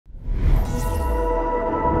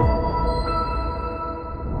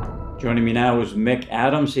Joining me now is Mick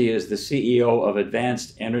Adams. He is the CEO of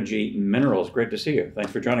Advanced Energy Minerals. Great to see you. Thanks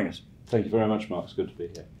for joining us. Thank you very much, Mark. It's good to be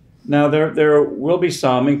here. Now, there will be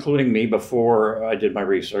some, including me before I did my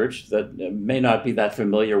research, that may not be that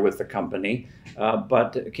familiar with the company.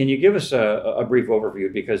 But can you give us a brief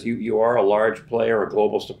overview? Because you are a large player, a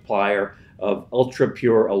global supplier of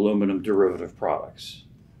ultra-pure aluminum derivative products.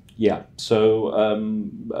 Yeah, so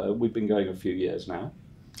we've been going a few years now.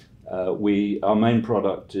 Our main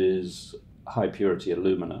product is high purity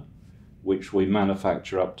alumina, which we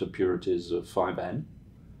manufacture up to purities of 5N,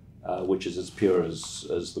 which is as pure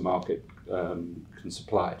as the market can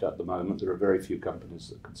supply it at the moment. There are very few companies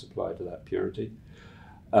that can supply to that purity.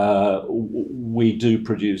 We do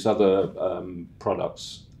produce other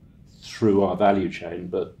products through our value chain,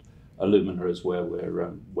 but alumina is where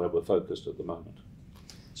we're focused at the moment.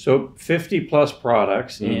 So 50 plus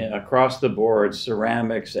products across the board: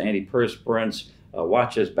 ceramics, antiperspirants,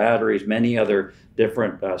 watches, batteries, many other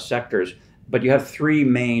different sectors. But you have three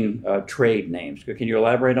main trade names. Can you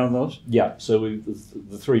elaborate on those? Yeah, so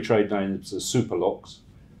the three trade names are Superlux,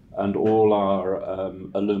 and all our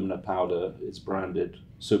alumina powder is branded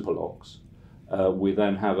Superlux. We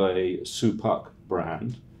then have a Supuc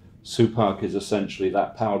brand. Supuc is essentially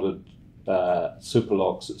that powdered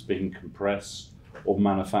Superlux that's being compressed or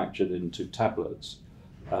manufactured into tablets,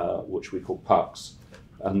 which we call pucks.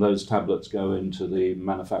 And those tablets go into the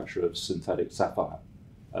manufacture of synthetic sapphire.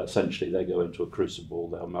 Essentially, they go into a crucible,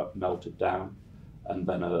 they're melted down, and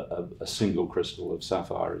then a single crystal of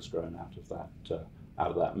sapphire is grown out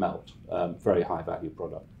of that melt. Very high value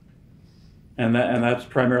product. And that's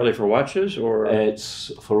primarily for watches, or?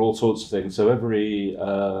 It's for all sorts of things. So every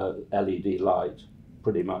LED light,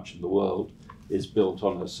 pretty much in the world, is built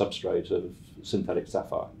on a substrate of synthetic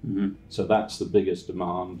sapphire. Mm-hmm. So that's the biggest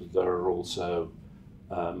demand. There are also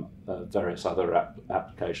various other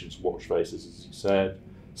applications, watch faces, as you said.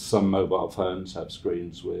 Some mobile phones have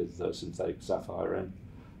screens with synthetic sapphire in,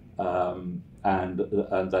 and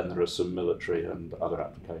then there are some military and other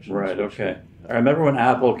applications. Right. Okay. I remember when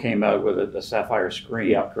Apple came out with a sapphire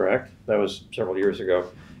screen. Yeah. Correct. That was several years ago.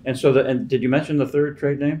 And so, and did you mention the third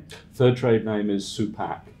trade name? Third trade name is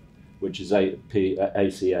Supac, which is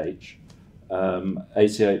ACH.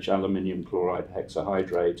 ACH, aluminium chloride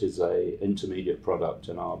hexahydrate, is a intermediate product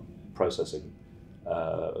in our processing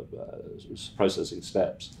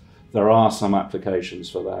steps. There are some applications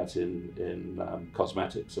for that in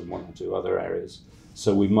cosmetics and one or two other areas.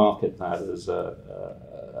 So we market that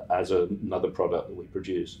as another product that we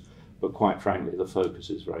produce. But quite frankly, the focus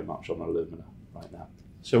is very much on alumina right now.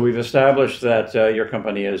 So we've established that your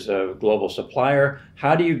company is a global supplier.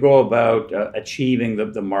 How do you go about achieving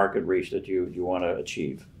the market reach that you want to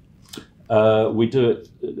achieve? We do it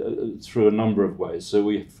through a number of ways. So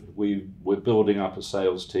we're building up a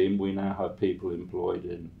sales team. We now have people employed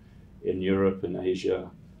in Europe, in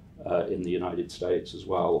Asia, in the United States as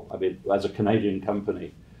well. I mean, as a Canadian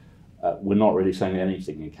company, we're not really selling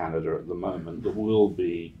anything in Canada at the moment. There will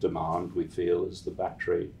be demand, we feel, as the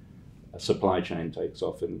battery supply chain takes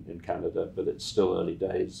off in Canada, but it's still early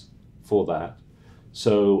days for that.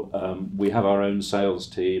 So we have our own sales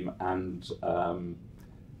team and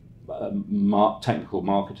technical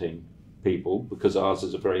marketing people, because ours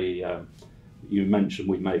is a very, you mentioned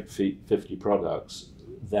we make 50 products.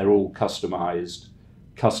 They're all customized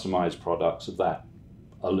products of that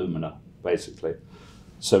alumina, basically.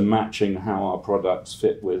 So matching how our products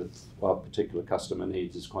fit with our particular customer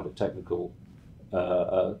needs is quite a technical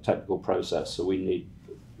process. So we need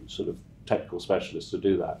sort of technical specialists to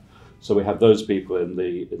do that. So we have those people in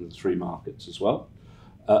the three markets as well.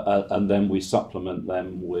 And then we supplement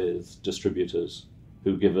them with distributors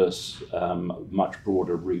who give us much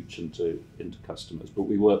broader reach into customers. But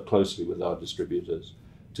we work closely with our distributors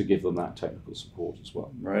to give them that technical support as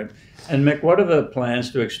well. Right. And Mick, what are the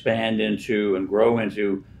plans to expand into and grow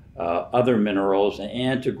into other minerals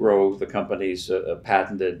and to grow the company's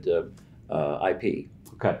patented IP?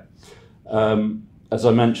 Okay. As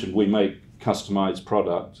I mentioned, we make customized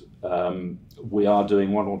product. We are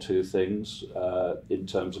doing one or two things in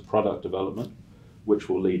terms of product development, which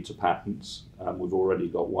will lead to patents. We've already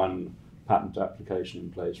got one patent application in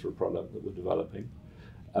place for a product that we're developing.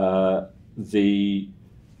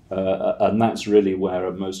 And that's really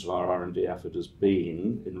where most of our R&D effort has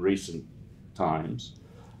been in recent times.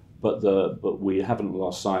 But we haven't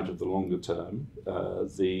lost sight of the longer term.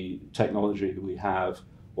 The technology we have,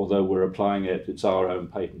 although we're applying it, it's our own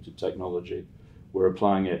patented technology. We're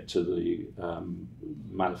applying it to the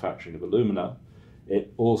manufacturing of alumina.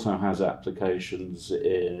 It also has applications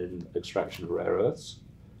in extraction of rare earths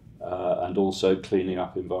and also cleaning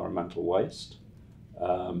up environmental waste.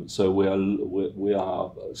 So we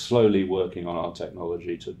are slowly working on our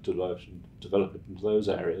technology to develop it into those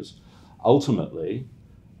areas. Ultimately,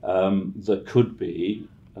 there could be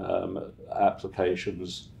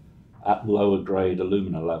applications at lower grade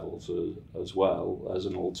alumina levels as well as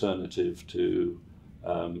an alternative to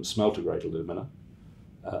smelter grade alumina.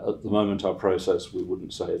 At the moment, our process, we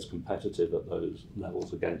wouldn't say it's competitive at those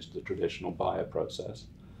levels against the traditional bio process.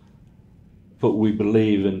 But we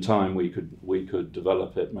believe in time we could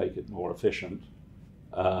develop it, make it more efficient.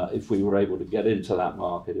 If we were able to get into that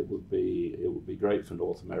market, it would be great for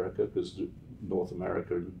North America, because North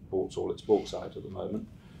America imports all its bauxite at the moment.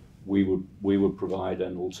 We would provide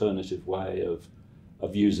an alternative way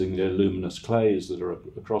of using the aluminous clays that are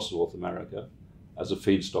across North America as a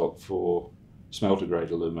feedstock for smelter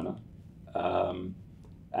grade alumina,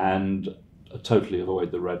 and totally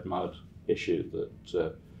avoid the red mud issue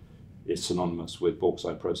that is synonymous with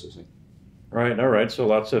bauxite processing. Right, all right, so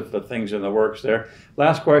lots of things in the works there.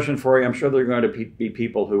 Last question for you. I'm sure there are going to be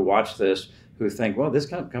people who watch this who think, well, this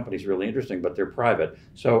company is really interesting, but they're private.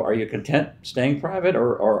 So are you content staying private,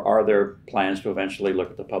 or are there plans to eventually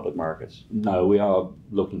look at the public markets? No, we are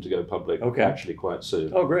looking to go public actually quite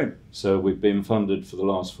soon. Oh, great. So we've been funded for the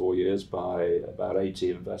last 4 years by about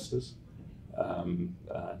 80 investors, and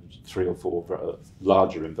 3 or 4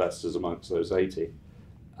 larger investors amongst those 80.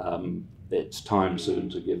 It's time soon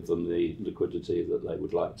to give them the liquidity that they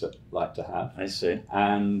would like to have. I see.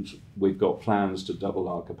 And we've got plans to double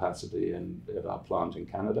our capacity at our plant in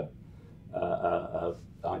Canada.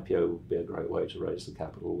 IPO would be a great way to raise the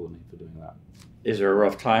capital we'll need for doing that. Is there a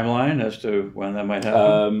rough timeline as to when that might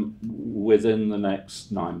happen? Within the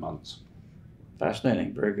next 9 months.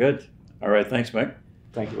 Fascinating. Very good. All right. Thanks, Mick.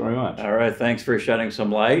 Thank you very much. All right. Thanks for shedding some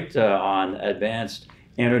light on advanced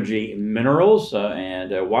energy minerals,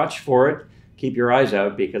 and watch for it. Keep your eyes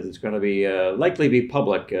out, because it's going to be likely be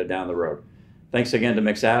public down the road. Thanks again to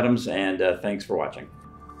Mick Adams, and thanks for watching.